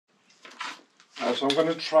So I'm going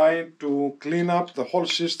to try to clean up the whole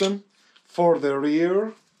system for the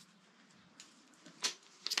rear.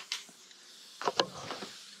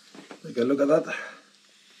 Take a look at that.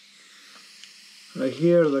 Right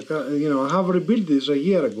here, I have rebuilt this a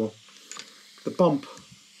year ago, the pump.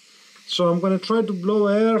 So I'm going to try to blow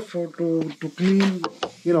air to clean,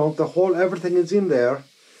 the whole, everything is in there.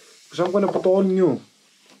 Because I'm going to put all new.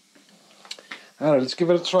 Alright, let's give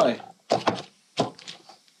it a try.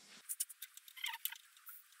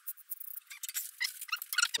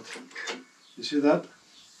 You see that?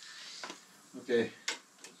 Okay.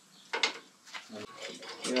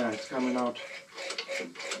 Yeah, it's coming out.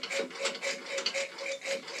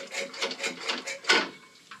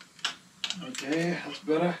 Okay, that's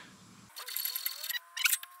better.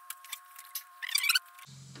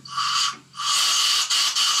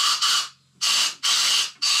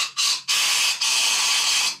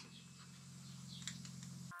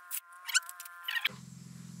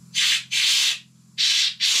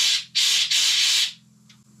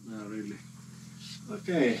 Not really.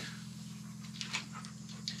 Okay.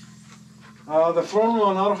 The front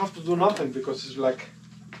one, I don't have to do nothing because it's like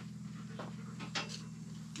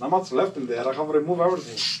not much left in there. I have removed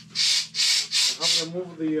everything. I have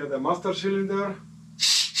removed the master cylinder.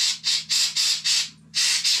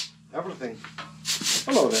 Everything.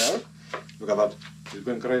 Hello there. Look at that. He's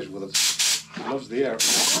going crazy with it. He loves the air.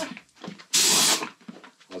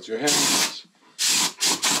 That's your hands.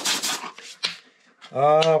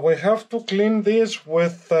 We have to clean this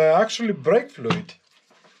with actually brake fluid.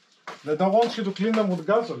 They don't want you to clean them with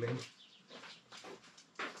gasoline.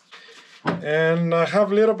 And I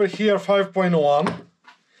have a little bit here, 5.1.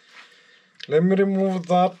 Let me remove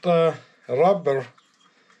that rubber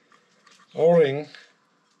O-ring.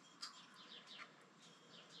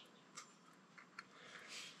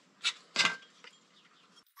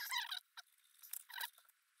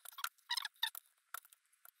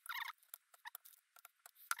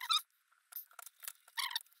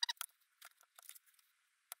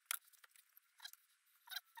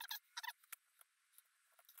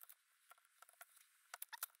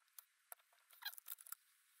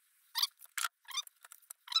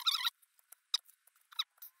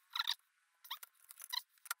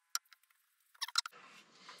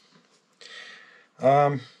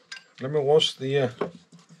 Let me wash the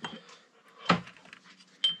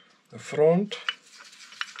front.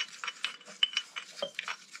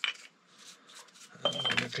 I'm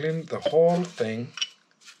gonna clean the whole thing.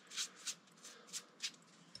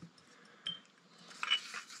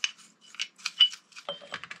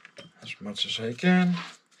 As much as I can.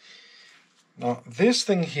 Now this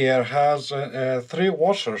thing here has 3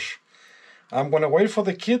 washers. I'm gonna wait for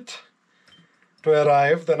the kit to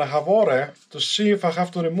arrive, then I have order to see if I have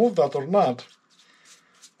to remove that or not.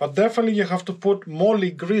 But definitely you have to put moly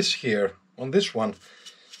grease here on this one.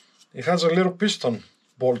 It has a little piston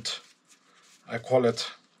bolt, I call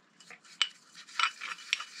it.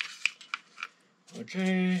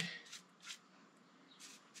 Okay.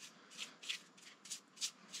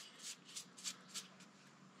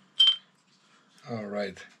 All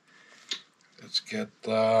right. Let's get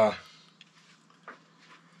now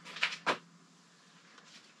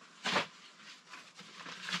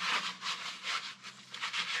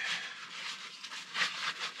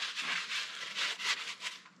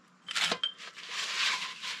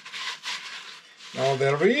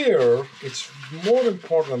the rear, it's more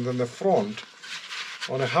important than the front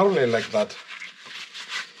on a Harley like that,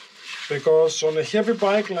 because on a heavy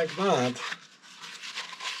bike like that,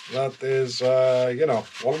 that is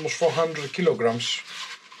almost 400 kilograms,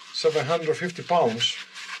 750 pounds.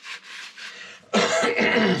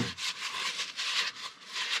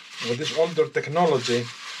 With this older technology,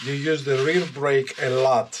 you use the rear brake a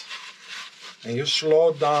lot, and you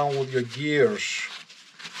slow down with your gears,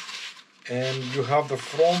 and you have the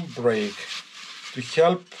front brake to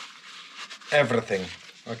help everything,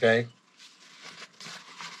 okay?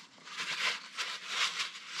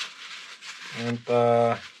 And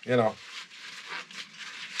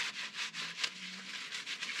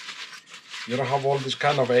you don't have all this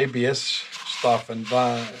kind of ABS stuff and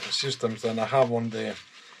systems that I have on the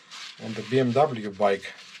BMW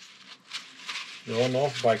bike, the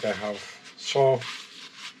on-off bike I have. So,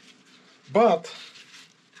 but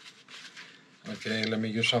okay, let me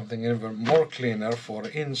use something even more cleaner for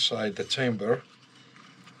inside the chamber.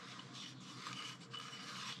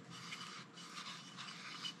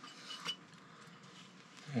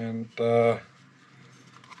 And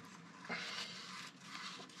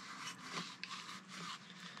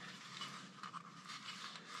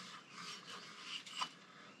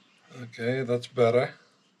okay, that's better.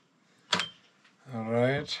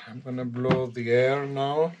 Alright, I'm gonna blow the air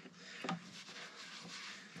now.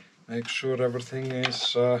 Make sure everything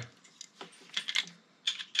is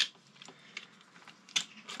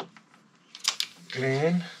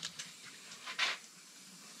clean.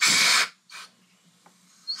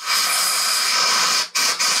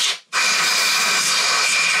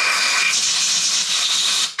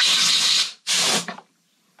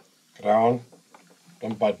 Crown,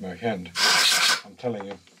 don't bite my hand, I'm telling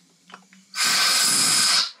you.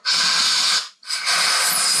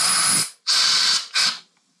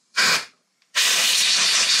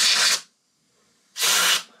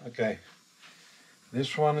 Okay,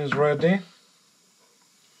 this one is ready.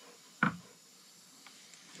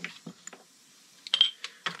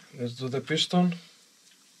 Let's do the piston.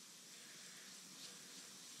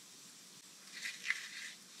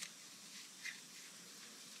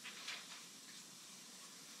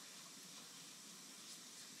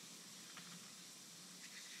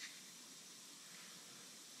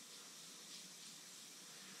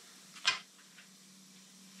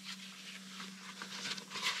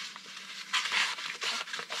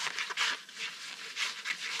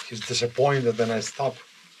 He's disappointed and I stop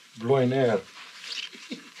blowing air.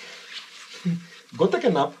 Go take a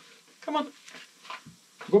nap. Come on.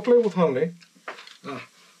 Go play with Harley.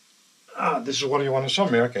 This is what you want to show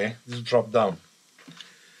me. Okay, just drop down.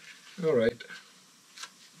 All right.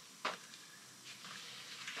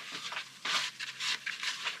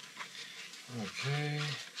 Okay.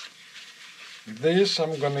 This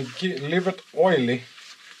I'm gonna leave it oily.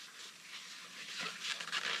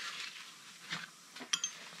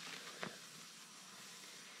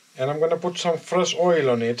 And I'm gonna put some fresh oil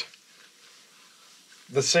on it.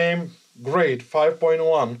 The same grade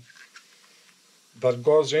 5.1 that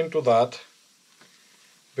goes into that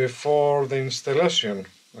before the installation,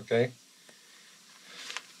 okay?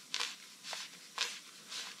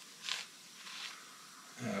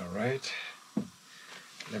 All right,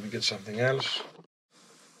 let me get something else.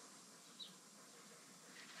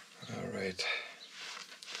 All right,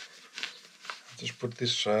 just put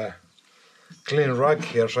this clean rag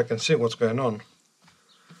here so I can see what's going on.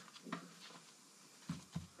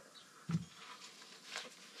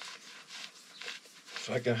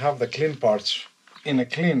 So I can have the clean parts in a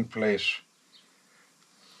clean place.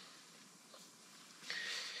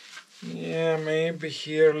 Yeah, maybe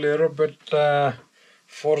here a little bit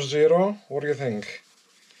 4-0. What do you think?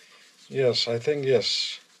 Yes, I think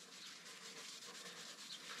yes.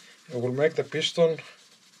 It will make the piston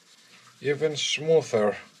even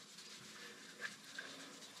smoother.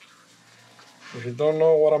 If you don't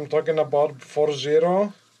know what I'm talking about,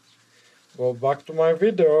 4-0, go back to my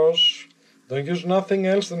videos. Don't use nothing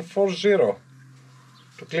else than 4-0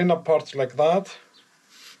 to clean up parts like that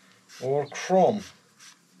or chrome.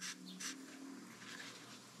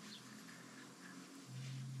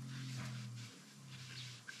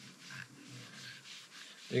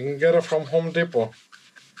 You can get it from Home Depot.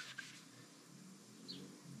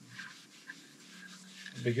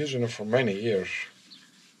 I've been using it for many years.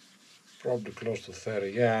 Probably close to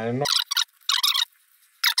 30. Yeah, I know.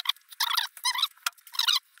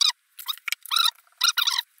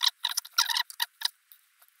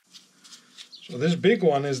 So this big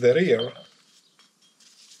one is the rear.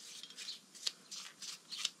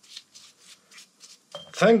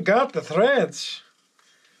 Thank God the threads,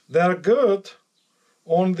 they're good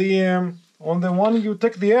on the one you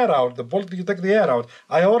take the air out, the bolt you take the air out.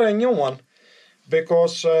 I ordered a new one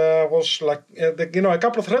because was like a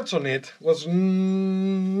couple of threads on it was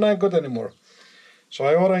not good anymore. So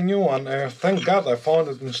I ordered a new one. Thank God I found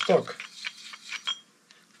it in stock.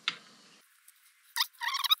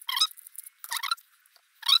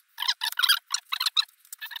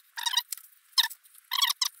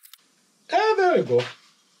 There you go.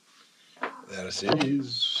 There it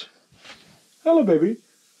is. Hello, baby.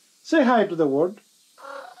 Say hi to the world.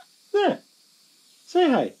 There. Say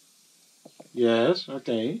hi. Yes,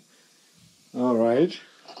 okay. All right.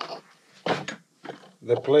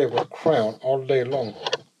 They play with crayon all day long.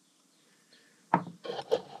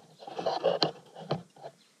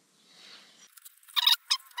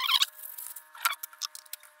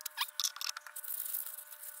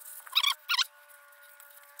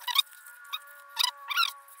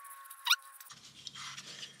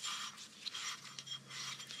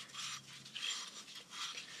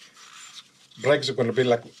 Brakes are going to be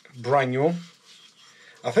like brand new.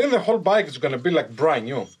 I think the whole bike is going to be like brand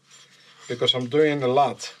new because I'm doing a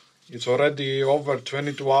lot. It's already over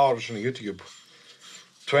 22 hours on YouTube.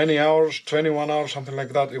 20 hours, 21 hours, something like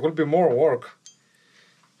that. It will be more work.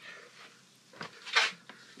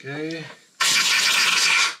 Okay.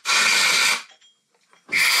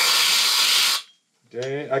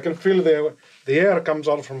 I can feel the air comes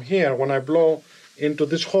out from here when I blow into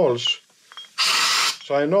these holes.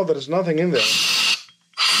 So I know there is nothing in there.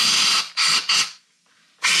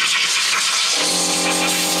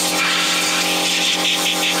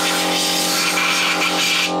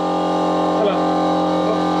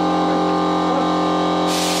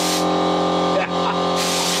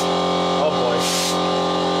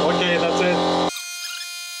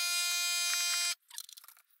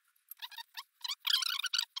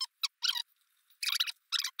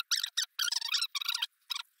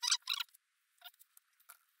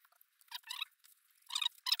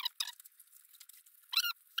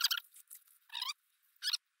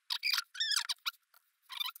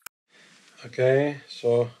 Okay, so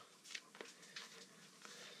all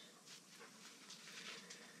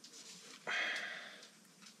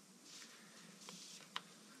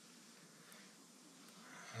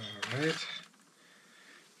right.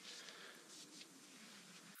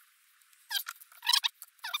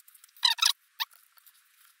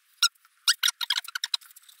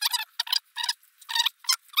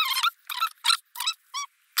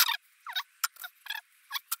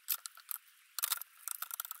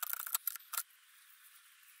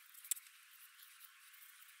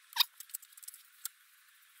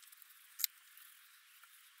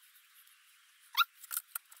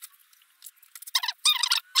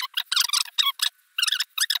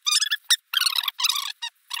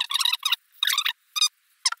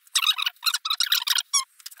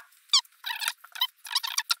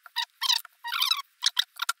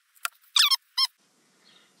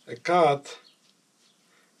 A cat,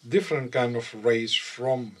 different kind of race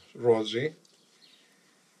from Rosie,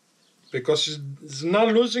 because it's not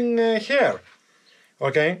losing hair,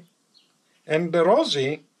 okay? And the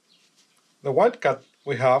Rosie, the white cat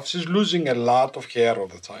we have, she's losing a lot of hair all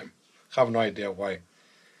the time. Have no idea why.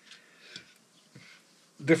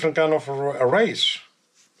 Different kind of a race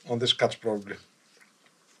on these cats probably.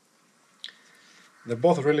 They're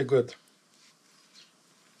both really good.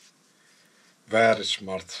 Very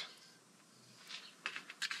smart.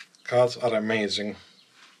 Cats are amazing.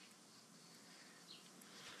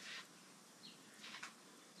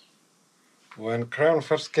 When Crown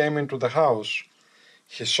first came into the house,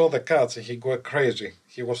 he saw the cats and he got crazy.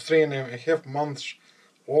 He was 3.5 months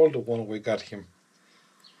old when we got him.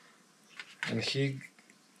 And he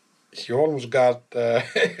almost got a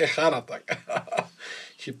heart attack.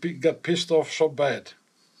 He got pissed off so bad.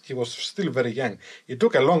 He was still very young. It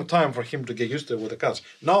took a long time for him to get used to it with the cats.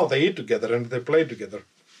 Now they eat together and they play together.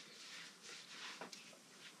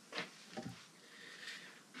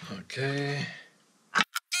 Okay.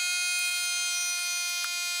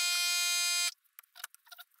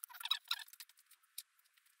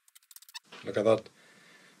 Look at that.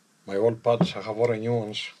 My old pads, I have all new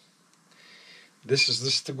ones. This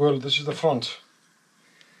is the front.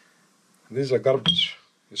 These are garbage.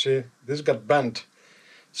 You see, this got bent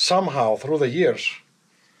somehow through the years.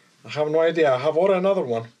 I have no idea. I have ordered another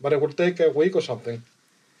one, but it will take a week or something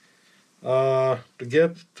to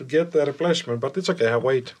get the replacement. But it's okay. I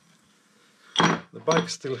wait. The bike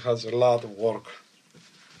still has a lot of work,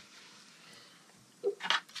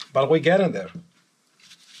 but we get in there.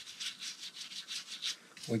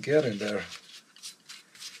 We get in there.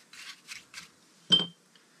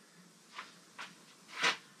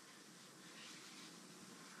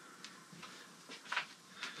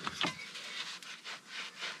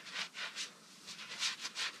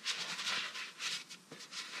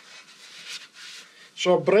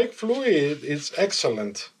 So brake fluid is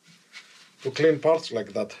excellent to clean parts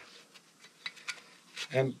like that.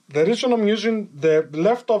 And the reason I'm using the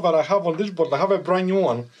leftover I have on this board, I have a brand new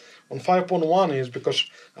one on 5.1, is because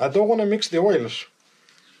I don't want to mix the oils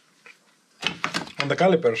on the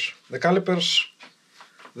calipers. The calipers,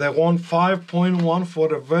 they want 5.1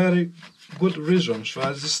 for a very good reason, so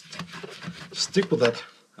I just stick with that.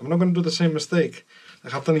 I'm not going to do the same mistake I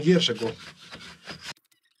have done years ago.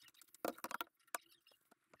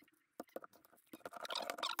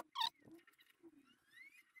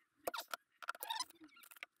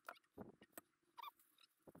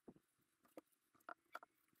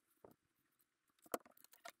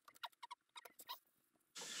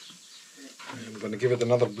 I'm going to give it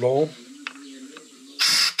another blow.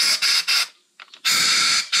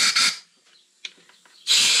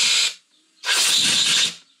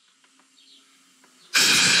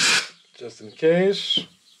 Just in case.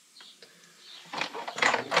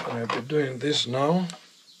 I'll be doing this now.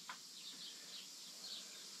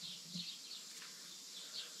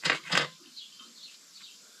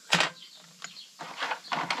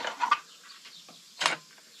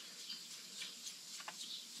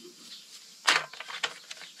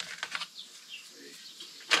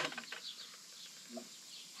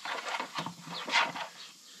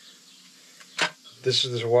 This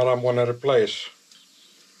is what I'm gonna replace.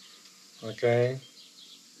 Okay.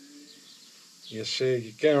 You see,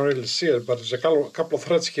 you can't really see it, but there's a couple of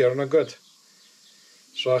threads here, not good.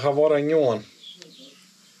 So I have ordered a new one.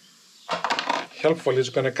 Hopefully it's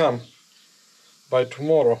gonna come by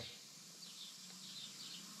tomorrow.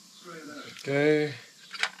 Okay.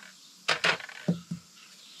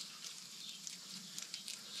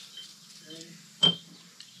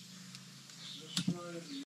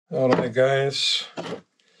 Alright guys,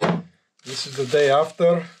 this is the day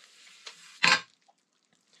after.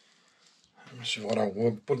 Let me see what I'm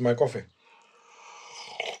going to put in my coffee.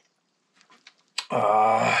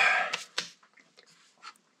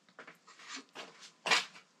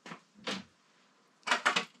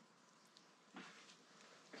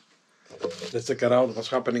 Let's check it out, what's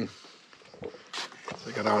happening.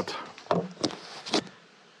 Check it out.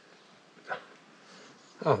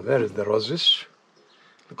 Oh, there is the roses.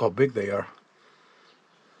 Look how big they are.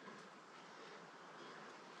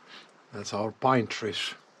 That's our pine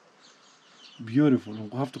trees. Beautiful.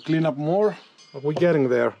 We'll have to clean up more, but we're getting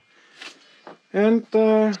there. And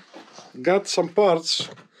got some parts.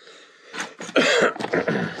 We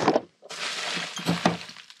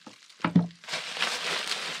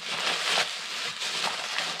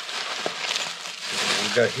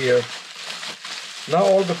got here. Now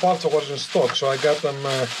all the parts was in stock, so I got them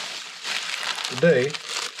today.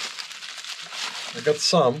 I got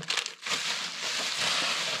some. I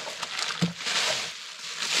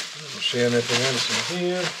don't see anything else in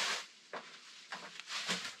here.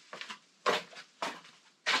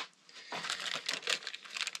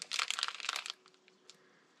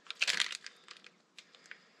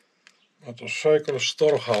 Motorcycle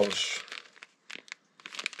storehouse.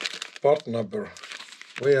 Part number.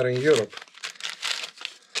 We are in Europe.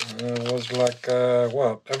 It was like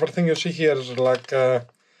what? Everything you see here is like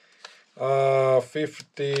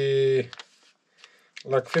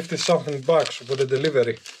 50 something bucks for the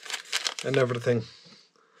delivery and everything.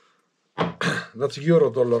 That's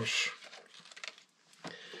euro dollars.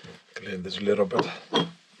 Clean this a little bit. Let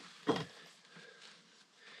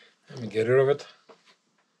me get rid of it.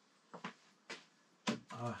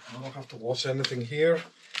 I don't have to wash anything here.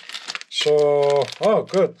 So, oh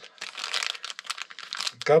good.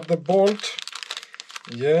 Got the bolt.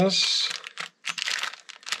 Yes.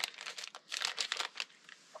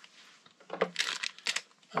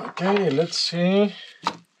 Okay, let's see.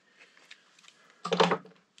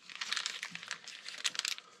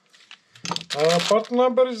 Part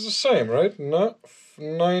number is the same, right? No,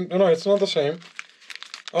 no, it's not the same.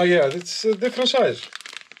 Oh yeah, it's a different size.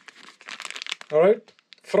 All right,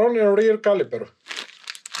 front and rear caliper.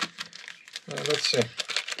 Let's see.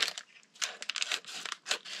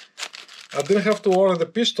 I didn't have to order the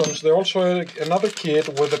pistons. They also had another kit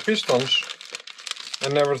with the pistons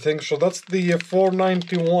and everything. So that's the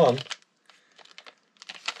 $491.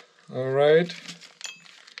 All right.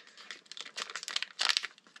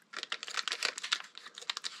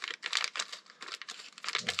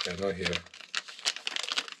 Okay, not here.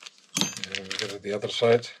 And we get it the other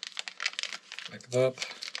side, like that.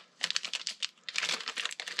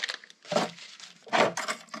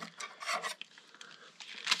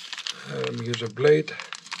 Let me use a blade.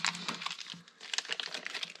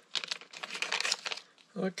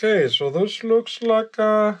 Okay, so this looks like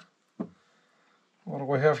what do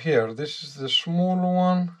we have here? This is the small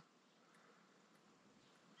one.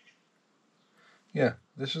 Yeah,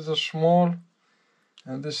 this is the small,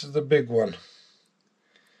 and this is the big one.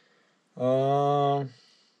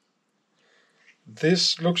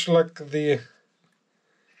 This looks like the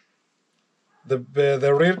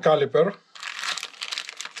rear caliper.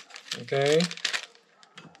 Okay.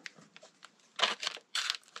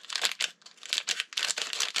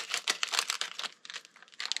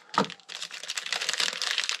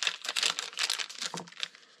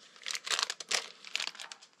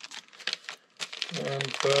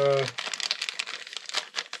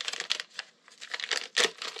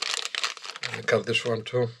 And I got this one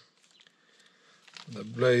too. The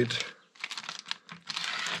blade.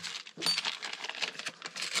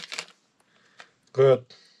 Good.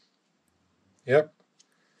 Yep.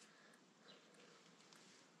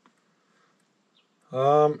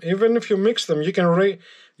 Even if you mix them, you can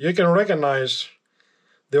recognize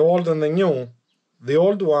the old and the new. The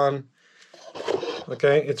old one,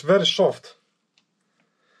 okay, it's very soft.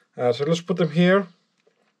 So let's put them here.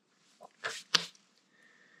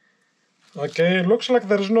 Okay, it looks like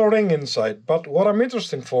there's no ring inside, but what I'm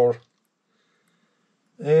interested for,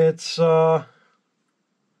 it's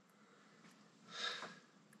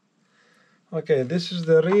okay, this is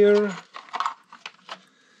the rear.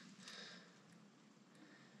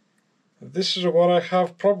 this is what I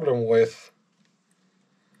have problem with,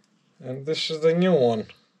 and this is the new one.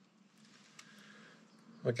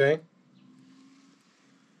 Okay,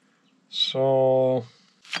 so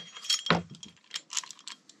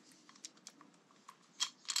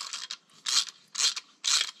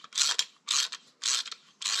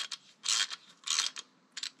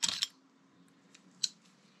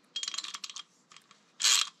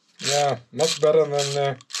yeah, much better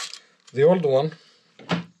than the old one.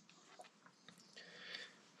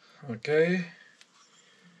 Okay,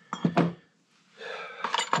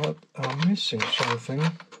 but I'm missing something.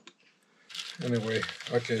 Anyway,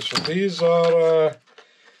 okay, so these are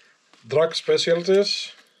drug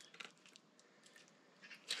specialties,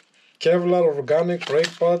 Kevlar organic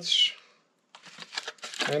brake pads.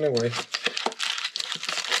 Anyway,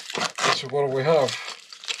 this is what we have.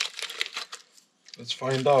 Let's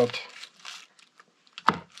find out.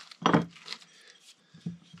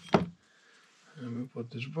 Let me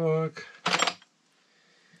put this back.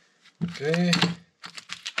 Okay.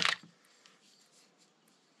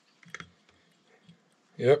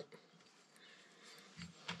 Yep.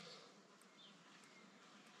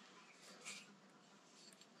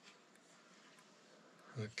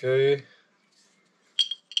 Okay.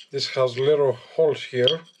 This has little holes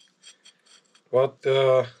here, but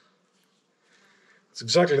it's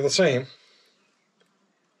exactly the same.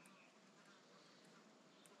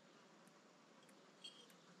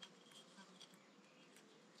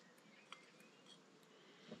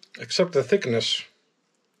 Except the thickness.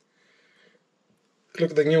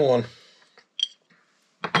 Look at the new one.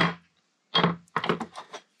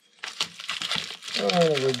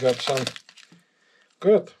 Oh, we got some.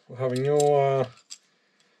 Good. We have a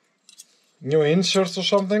new insert or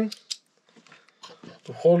something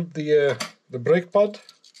to hold the brake pad.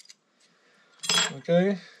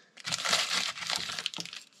 Okay.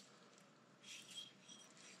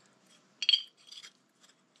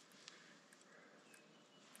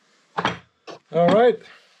 All right.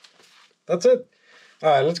 That's it. All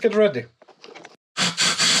right, let's get ready.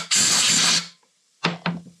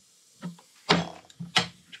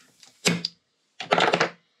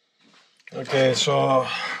 Okay, so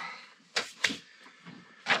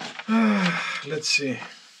let's see.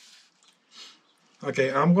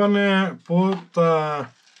 Okay, I'm gonna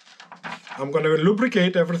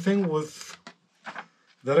lubricate everything with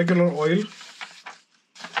the regular oil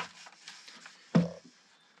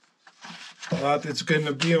that it's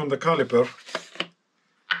gonna be on the caliper.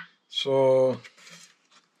 So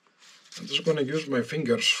I'm just gonna use my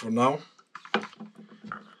fingers for now.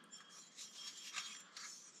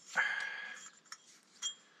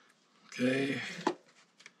 Okay,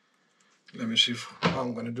 let me see how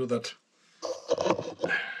I'm gonna do that.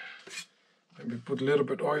 Maybe put a little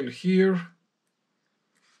bit oil here.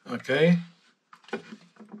 Okay.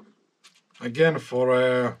 Again, for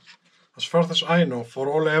as far as I know, for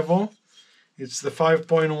all Evo, it's the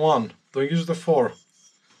 5.1. Don't use the 4.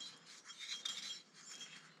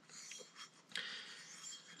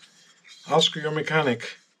 Ask your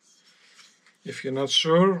mechanic if you're not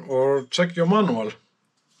sure, or check your manual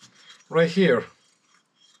right here.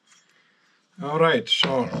 All right,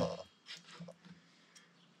 so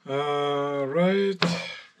right.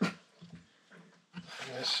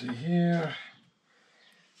 Let's see here.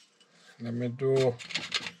 Let me do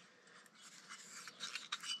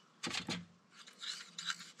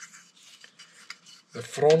the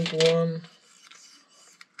front one.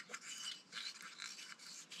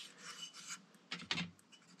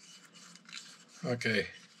 Okay.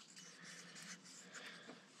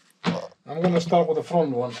 I'm gonna start with the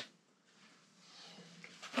front one.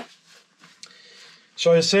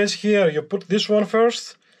 So it says here you put this one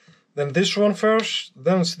first, then this one first,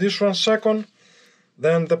 then this one second,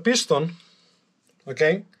 then the piston,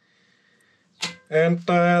 okay, and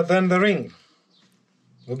then the ring.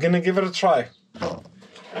 We're gonna give it a try.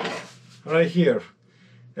 Right here.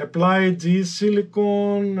 Apply G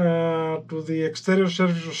silicone to the exterior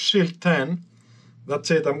surface of seal 10.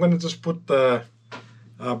 That's it. I'm gonna just put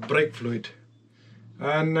brake fluid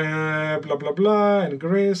and blah blah blah and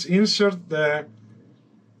grease. Insert the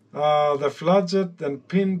flaget and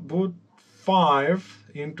pin boot 5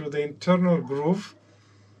 into the internal groove.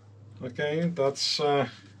 Okay, that's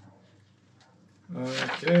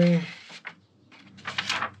okay.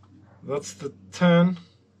 That's the 10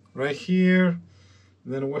 right here.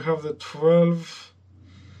 Then we have the 12.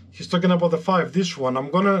 He's talking about the 5. This one,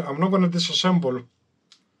 I'm not gonna disassemble.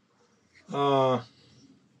 I'm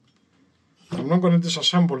not gonna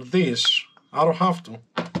disassemble this. I don't have to.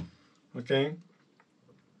 Okay.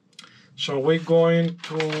 So we're going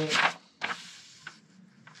to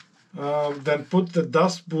Then put the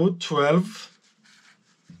dust boot 12.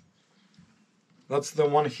 That's the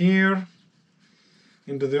one here.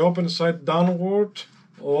 Into the open side downward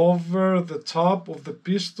over the top of the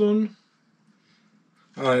piston.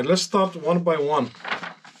 Alright, let's start one by one.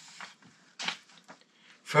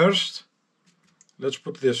 First, let's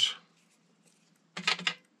put this.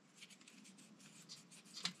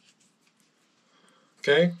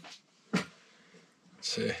 Okay, let's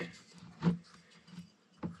see.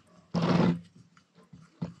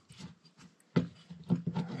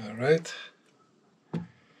 Alright.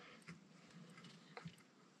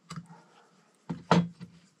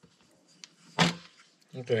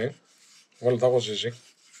 Okay, well, that was easy.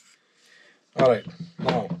 Alright,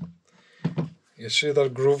 now, you see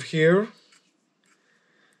that groove here?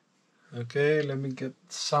 Okay, let me get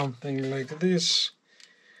something like this.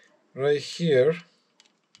 Right here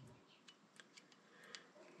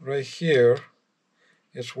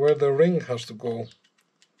is where the ring has to go.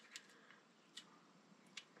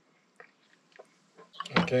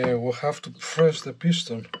 Okay, we'll have to press the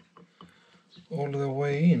piston all the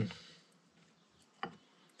way in.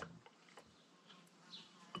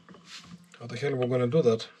 How the hell are we going to do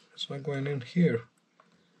that? It's not going in here.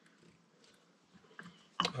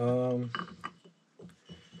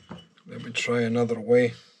 Let me try another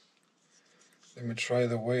way. Let me try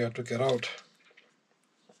the way I took it out.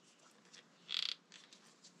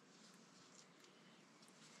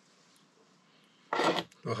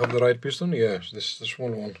 Do I have the right piston? Yes, this is the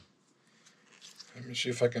small one. Let me see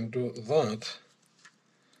if I can do that.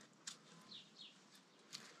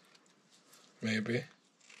 Maybe.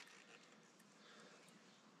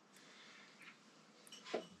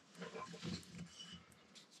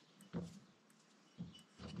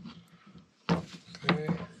 Okay.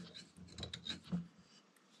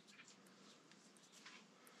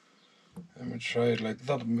 Let me try it like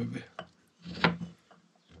that, maybe.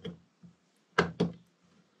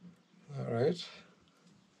 Alright.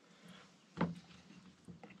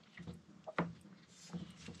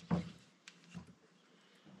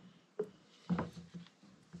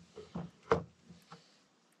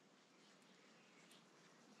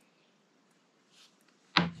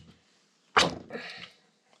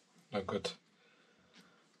 Not good.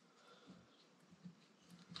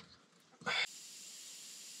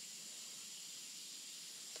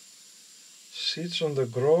 Sits on the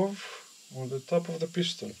groove on the top of the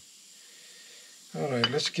piston. Alright,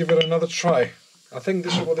 let's give it another try. I think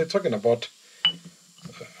this is what they're talking about.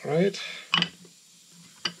 Right?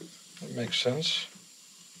 That makes sense.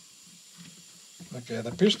 Okay,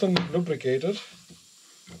 the piston lubricated.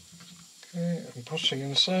 Okay, I'm pushing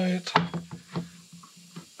inside.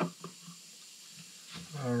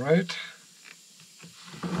 Alright.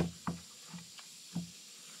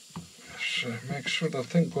 So make sure that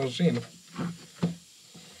thing goes in.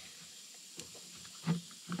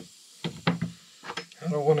 I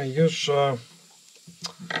don't want to use, no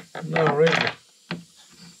really.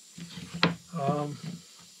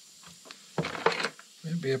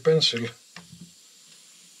 Maybe a pencil.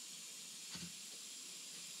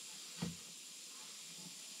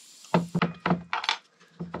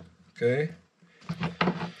 Okay.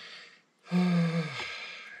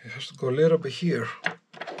 It has to go a little bit here.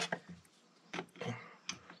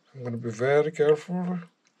 I'm going to be very careful.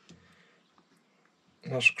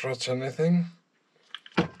 Not scratch anything.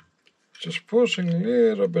 Just pushing a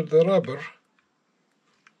little bit the rubber.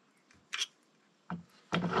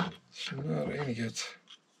 It's not in yet.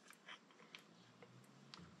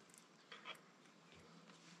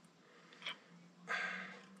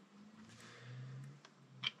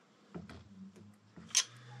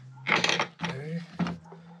 Okay.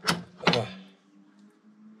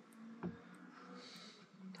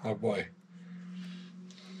 Oh boy.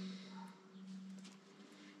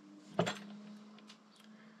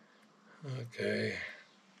 Okay.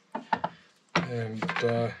 And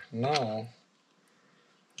now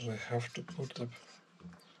we have to put up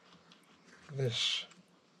this.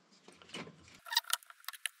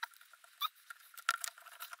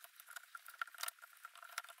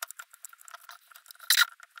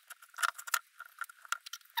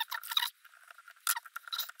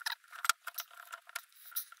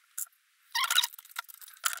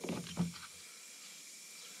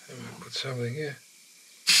 Let me put something here.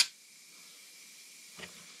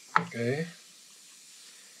 Okay.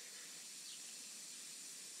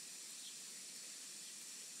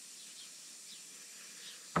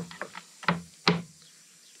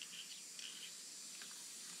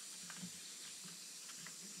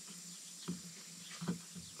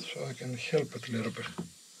 So I can help it a little bit.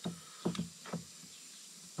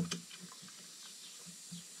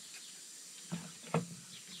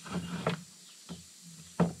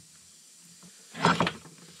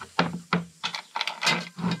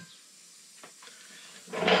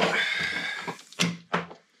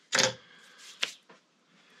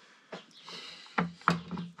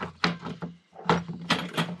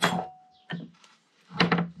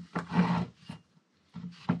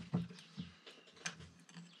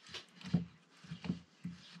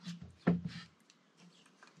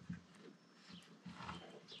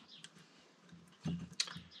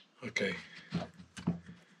 Okay,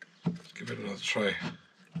 let's give it another try.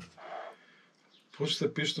 Push the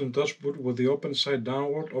piston dashboard with the open side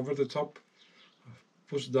downward over the top.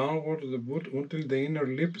 Push downward the boot until the inner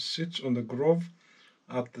lip sits on the groove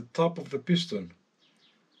at the top of the piston.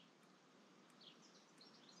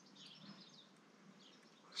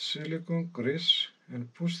 Silicone grease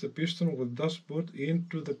and push the piston with dashboard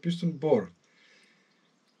into the piston bore.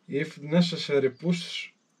 If necessary,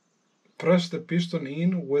 press the piston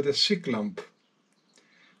in with a C-clamp.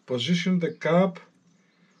 Position the cap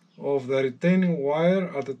of the retaining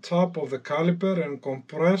wire at the top of the caliper and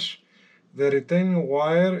compress the retaining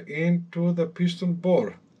wire into the piston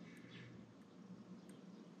bore.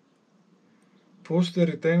 Push the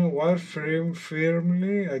retaining wire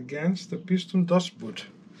firmly against the piston dashboard.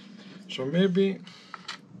 So maybe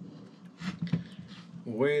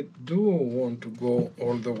we do want to go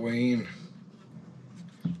all the way in.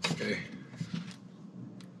 Okay,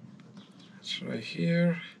 it's right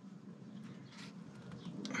here.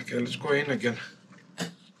 Okay, let's go in again.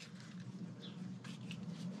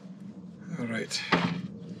 All right.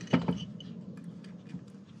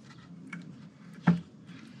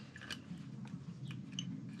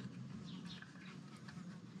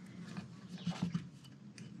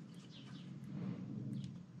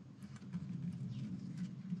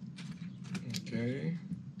 Okay.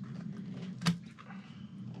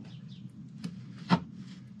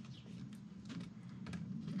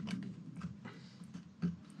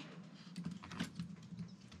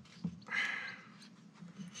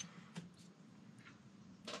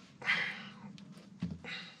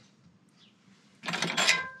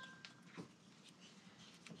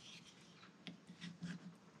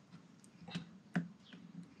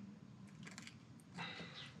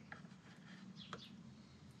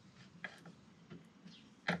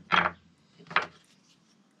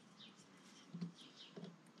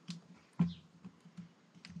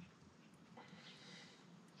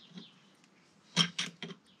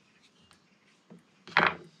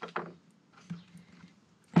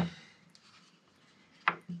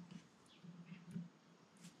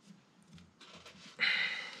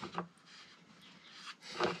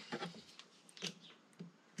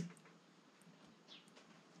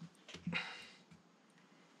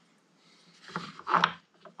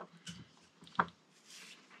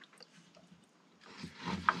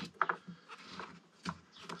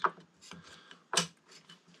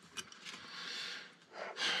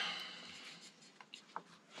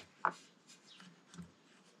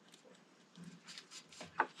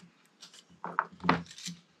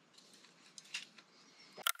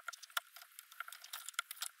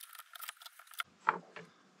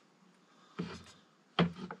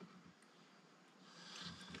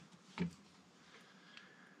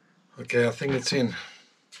 Okay, I think it's in.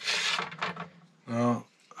 Now,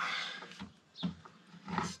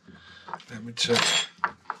 let me check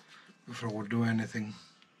before we do anything.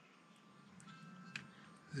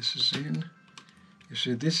 This is in. You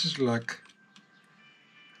see, this is like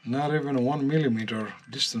not even 1 millimeter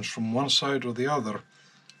distance from one side or the other,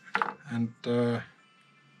 and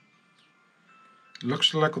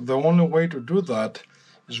looks like the only way to do that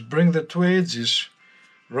is bring the two edges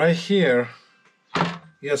right here.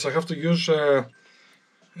 Yes, I have to use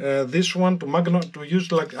this one to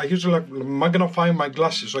magnify my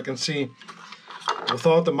glasses so I can see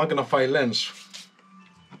without the magnify lens.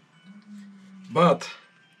 But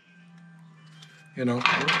you know,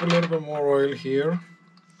 put a little bit more oil here,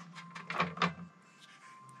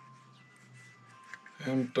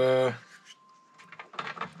 and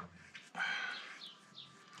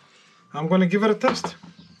I'm going to give it a test.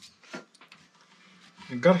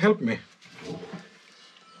 God help me.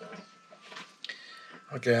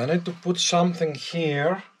 Okay, I need to put something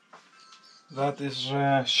here that is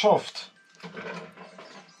soft.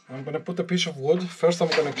 I'm going to put a piece of wood. First I'm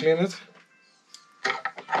going to clean it.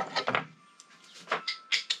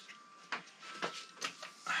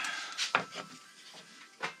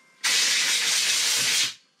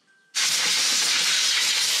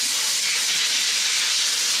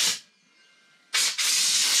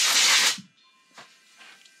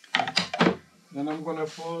 Then I'm going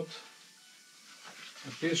to put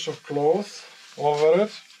a piece of cloth over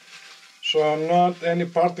it, so not any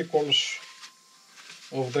particles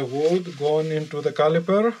of the wood going into the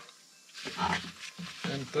caliper.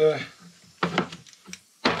 And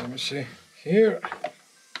let me see here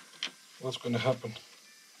what's going to happen.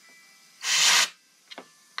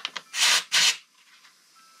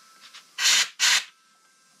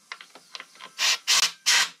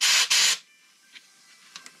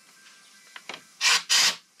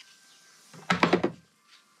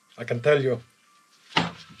 I can tell you,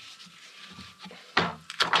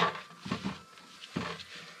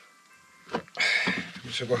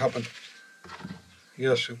 see what happened.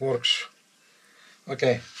 Yes, it works.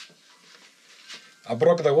 Okay. I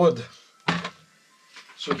broke the wood.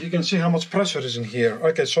 So you can see how much pressure is in here.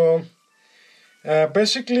 Okay, so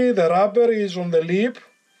basically the rubber is on the lip,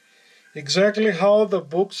 exactly how the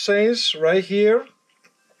book says right here.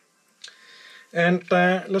 And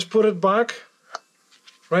let's put it back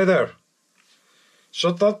right there.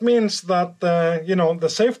 So that means that, you know, the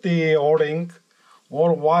safety O-ring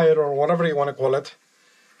or wire or whatever you want to call it,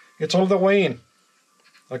 it's all the way in.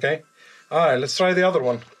 Okay, alright, let's try the other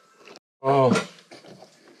one. Oh,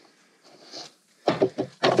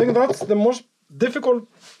 I think that's the most difficult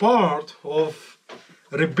part of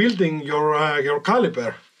rebuilding your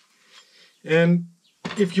caliper. And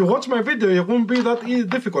if you watch my video, it won't be that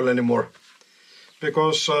difficult anymore.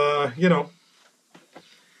 Because, you know,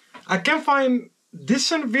 I can find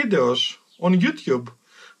decent videos on YouTube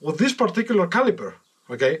with this particular caliper,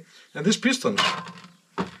 okay, and this piston.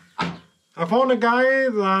 I found a guy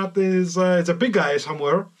that is, it's a big guy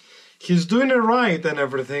somewhere. He's doing it right and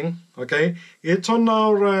everything, okay. It's on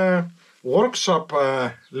our workshop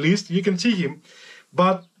list, you can see him.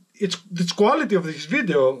 But its quality of this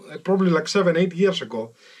video, probably like 7-8 years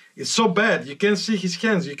ago, is so bad, you can't see his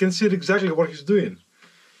hands, you can see exactly what he's doing.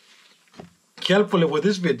 Helpfully with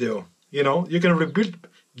this video, you know, you can rebuild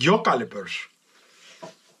your calipers.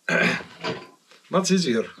 Much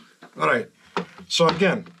easier. Alright, so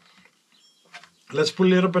again, let's put a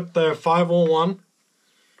little bit 501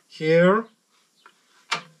 here.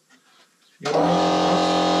 You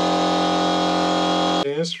know,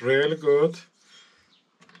 it's really good.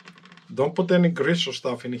 Don't put any grease or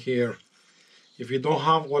stuff in here. If you don't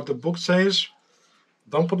have what the book says,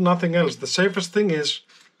 don't put nothing else. The safest thing is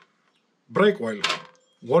brake oil.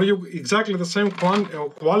 What are you exactly the same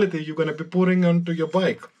quality you're going to be putting onto your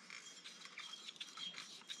bike.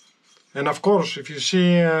 And of course, if you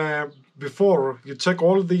see before, you check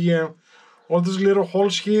all these little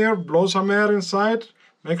holes here, blow some air inside,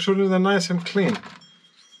 make sure they're nice and clean.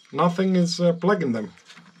 Nothing is plugging them.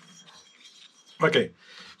 Okay,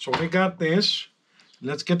 so we got this.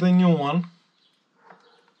 Let's get the new one.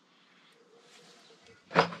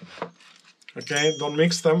 Okay, don't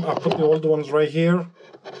mix them. I put the old ones right here.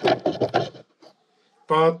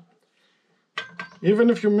 But even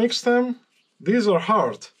if you mix them, these are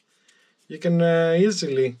hard. You can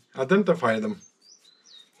easily identify them.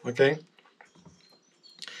 Okay.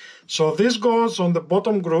 So this goes on the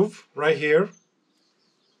bottom groove right here.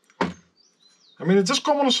 I mean, it's just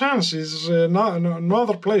common sense. It's no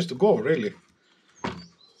other place to go, really.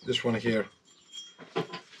 This one here.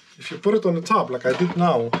 If you put it on the top, like I did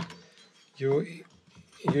now, you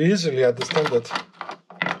easily understand it.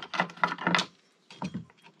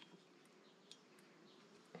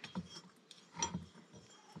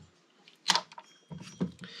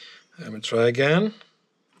 Let me try again.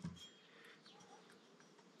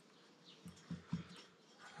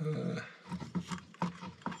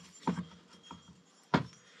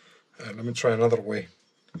 Let me try another way.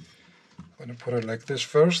 I'm going to put it like this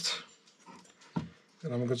first,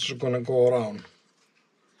 and I'm just going to go around.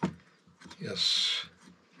 Yes.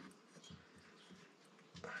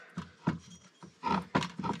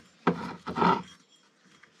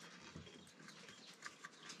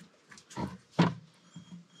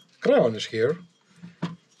 Crayon is here.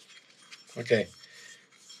 Okay.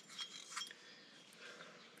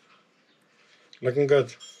 Looking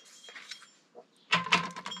good.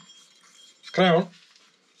 Crayon.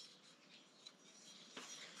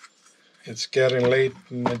 It's getting late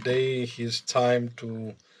in the day. It's time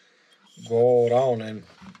to go around and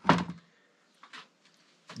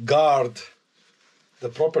guard the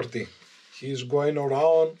property. He's going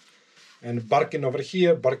around and barking over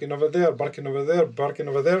here, barking over there, barking over there, barking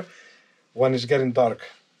over there when it's getting dark.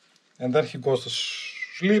 And then he goes to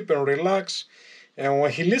sleep and relax. And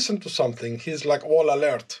when he listens to something, he's like all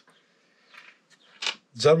alert.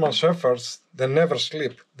 German Shepherds, they never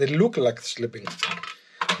sleep. They look like sleeping.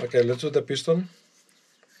 Okay, let's do the piston.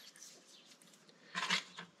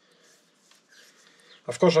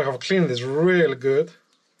 Of course, I have cleaned this really good.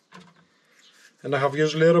 And I have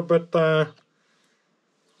used a little bit 4-0.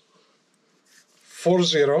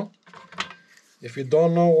 If you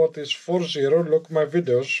don't know what is 4-0, look at my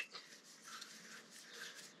videos.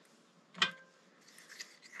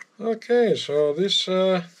 Okay, so this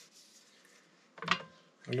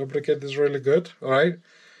lubricate is really good. Alright,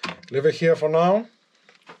 leave it here for now.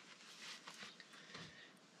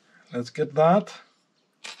 Let's get that.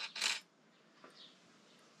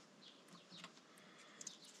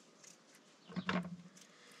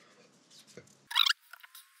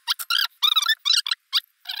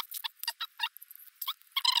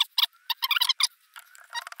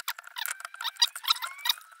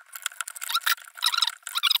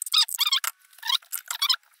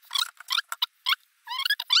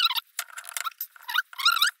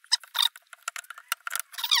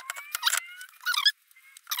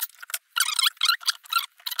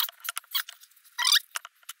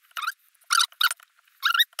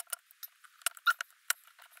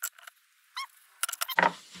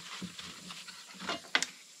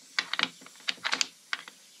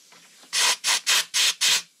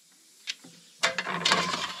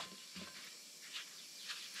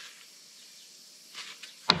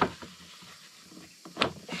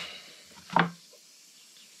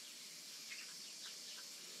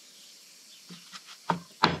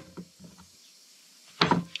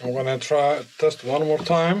 I'm gonna test one more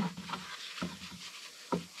time.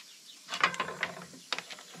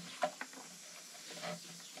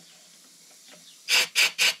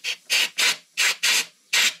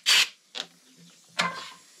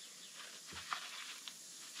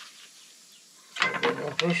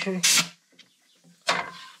 More pressure.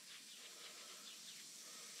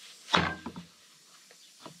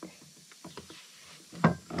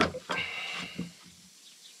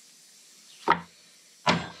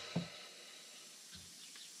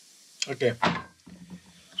 Okay,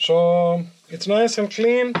 so it's nice and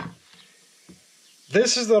clean.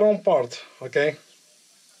 This is the wrong part, okay?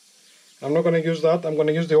 I'm not going to use that. I'm going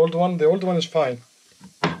to use the old one. The old one is fine.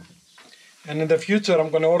 And in the future, I'm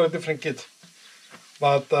going to order a different kit.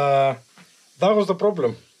 But that was the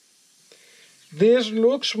problem. This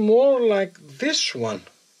looks more like this one,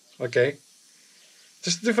 okay?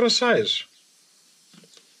 Just different size.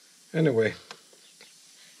 Anyway.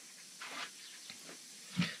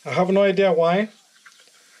 I have no idea why.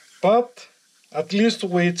 But at least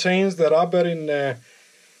we changed the rubber in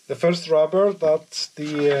the first rubber. That's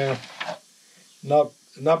the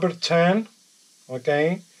number 10,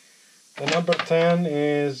 okay? The number 10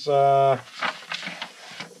 is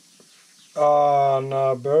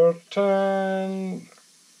number 10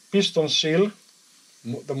 piston seal,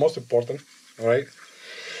 the most important, all right?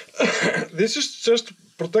 This is just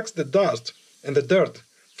protects the dust and the dirt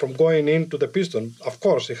from going into the piston. Of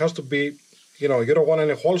course, it has to be, you know, you don't want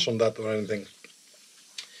any holes on that or anything.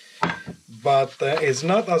 But it's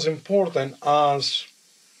not as important as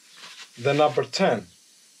the number 10,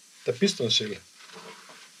 the piston seal.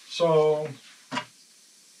 So,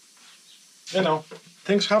 you know,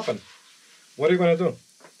 things happen. What are you going to do?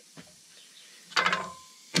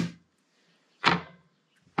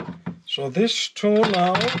 So this tool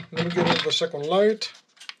now, let me get rid of the second light.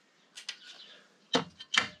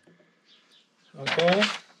 Okay.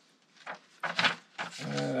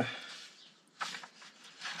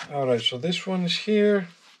 All right, so this one is here.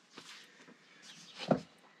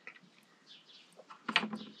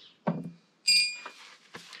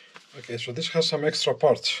 Okay, so this has some extra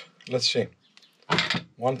parts. Let's see.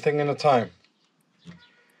 One thing at a time.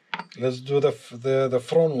 Let's do the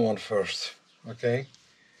front one first. Okay.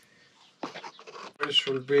 This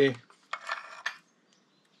will be.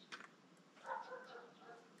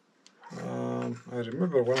 I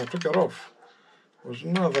remember when I took it off, it was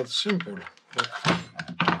not that simple. But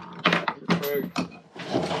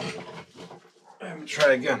let me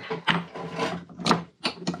try again.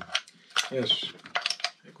 Yes,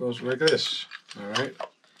 it goes like this. All right,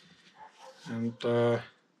 and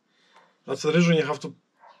that's the reason you have to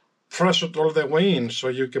press it all the way in so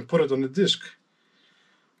you can put it on the disc.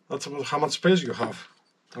 That's about how much space you have.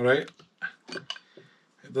 All right,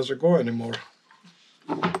 it doesn't go anymore.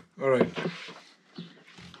 All right.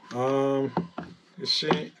 You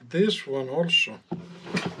see this one also. All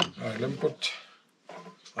right, let me put.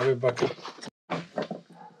 I'll be back.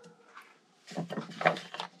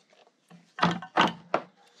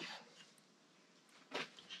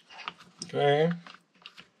 Okay.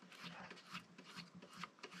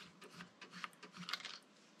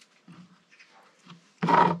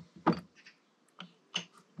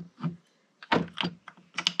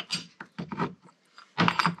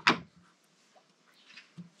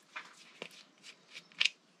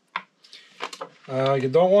 You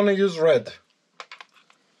don't want to use red.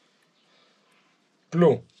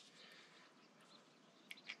 Blue.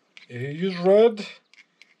 If you use red,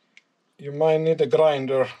 you might need a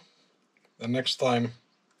grinder the next time.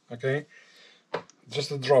 Okay? Just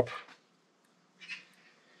a drop.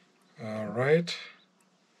 Alright.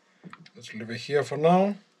 Let's leave it here for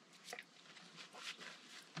now.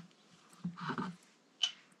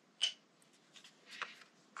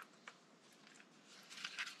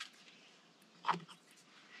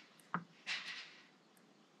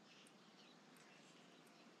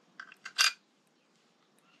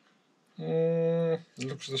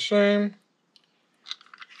 Looks the same.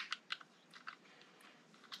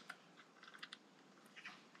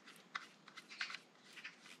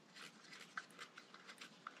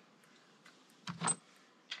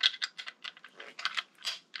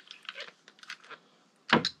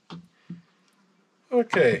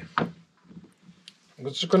 Okay. I'm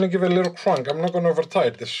just going to give it a little crank. I'm not going to over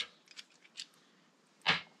tight this.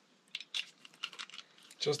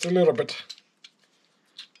 Just a little bit.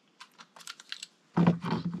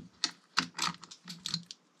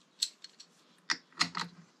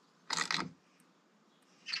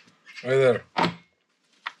 Right there.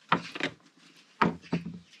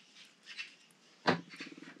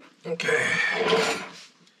 Okay.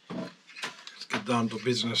 Let's get get down to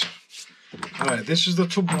business. Alright, this is the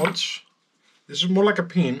 2 bolts. This is more like a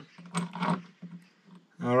pin.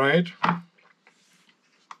 Alright.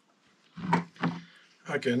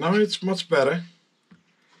 Okay, now it's much better.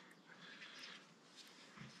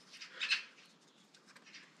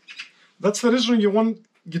 That's the reason you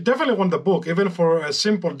definitely want the book, even for a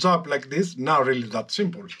simple job like this. Not really that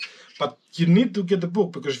simple, but you need to get the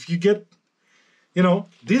book, because if you get, you know,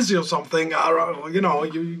 dizzy or something, or, you know,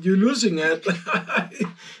 you're losing it,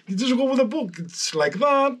 you just go with the book. It's like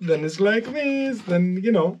that, then it's like this, then,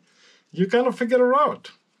 you know, you kind of figure it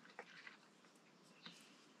out.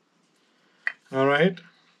 All right.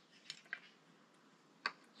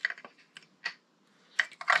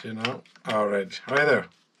 See now? All right, right there.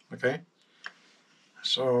 Okay.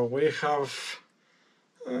 So we have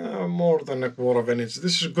more than 1/4 inch.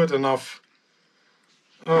 This is good enough.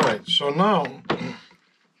 All right. So now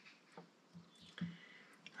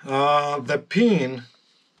the pin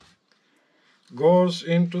goes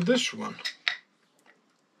into this one.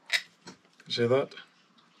 See that?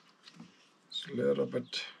 It's a little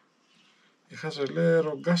bit. It has a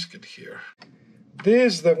little gasket here.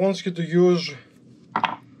 This they want you to use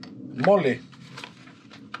moly,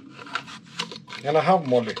 and I have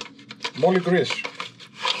moly grease.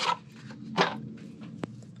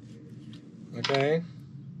 Okay.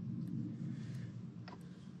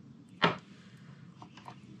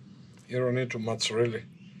 You don't need too much, really.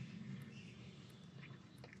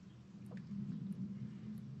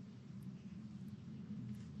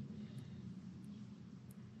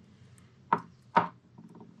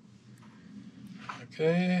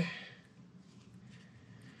 Okay.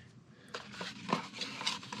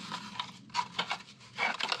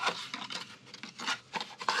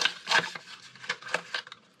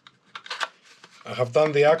 I have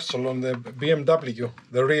done the axle on the BMW,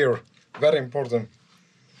 the rear, very important.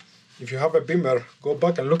 If you have a Beamer, go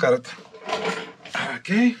back and look at it.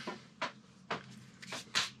 Okay.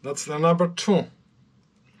 That's the number 2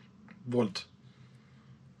 bolt.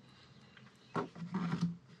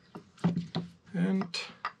 And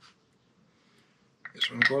this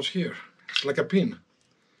one goes here. It's like a pin.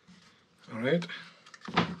 All right.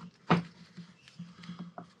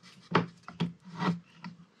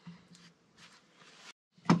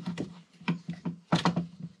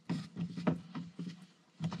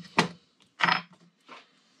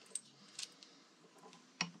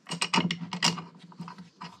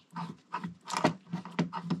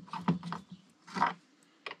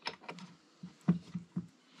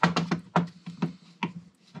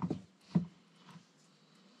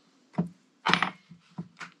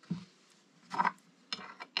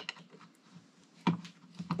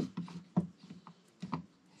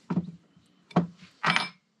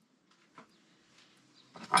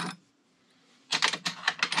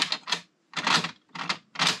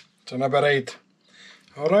 So number 8.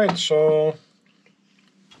 All right, so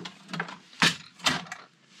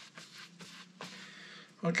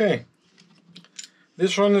okay,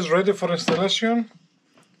 this one is ready for installation.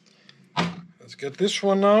 Let's get this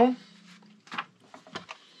one now.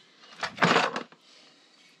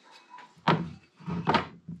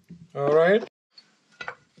 All right.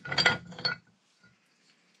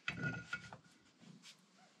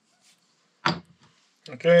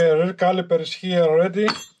 Okay, rear caliper is here already.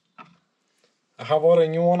 I have already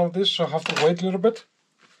a new one of this, so I have to wait a little bit.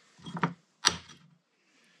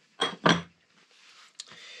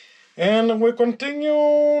 And we'll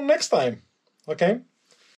continue next time, okay?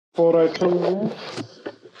 Before I turn it on,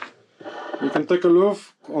 you can take a look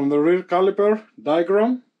on the rear caliper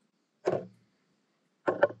diagram.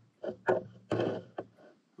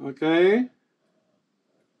 Okay.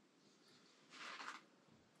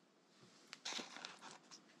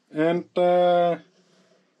 And,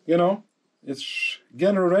 you know, it's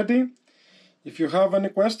getting ready. If you have any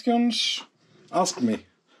questions, ask me.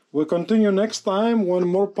 We'll continue next time when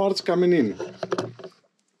more parts coming in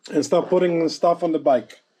and start putting stuff on the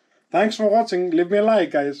bike. Thanks for watching. Leave me a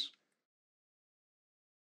like, guys.